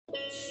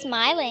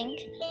Smiling.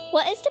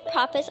 What is the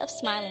purpose of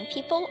smiling?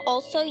 People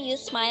also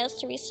use smiles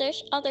to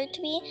research others,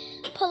 to be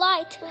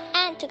polite,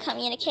 and to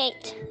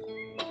communicate.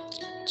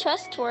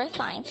 Trustworthy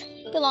signs,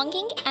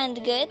 belonging,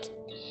 and good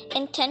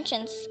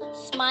intentions.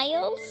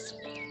 Smiles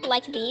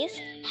like these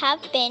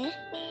have been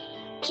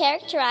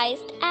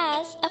characterized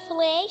as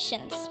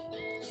affiliations.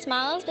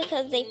 Smiles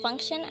because they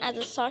function as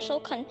a social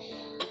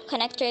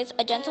connectors.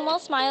 A gentle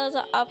smile is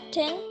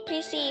often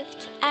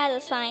perceived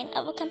as a sign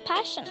of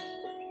compassion.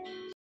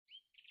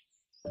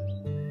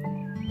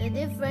 The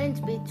difference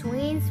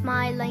between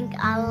smiling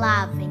and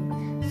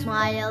laughing.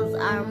 Smiles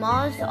are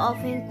most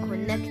often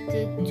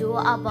connected to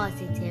a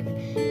positive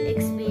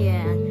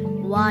experience,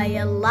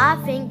 while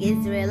laughing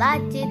is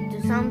related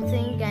to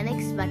something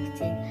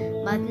unexpected,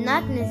 but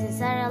not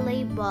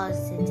necessarily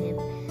positive.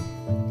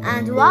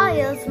 And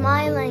while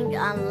smiling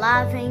and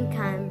laughing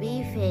can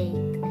be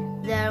fake,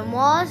 their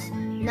most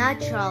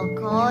natural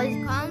cause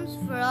comes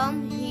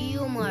from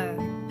humor.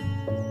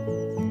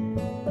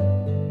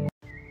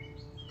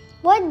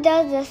 What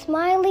does the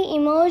smiley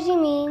emoji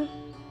mean?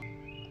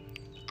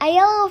 A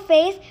yellow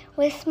face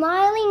with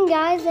smiling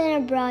eyes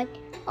and a broad,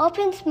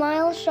 open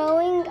smile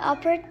showing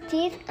upper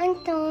teeth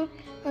and tongue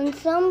on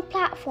some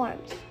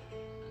platforms.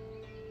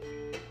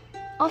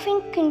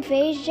 Often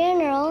conveys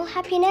general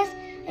happiness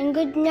and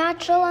good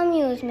natural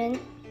amusement.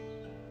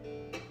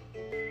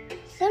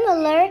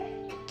 Similar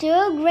to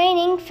a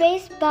grinning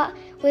face but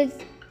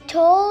with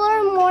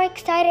taller, more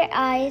excited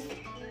eyes.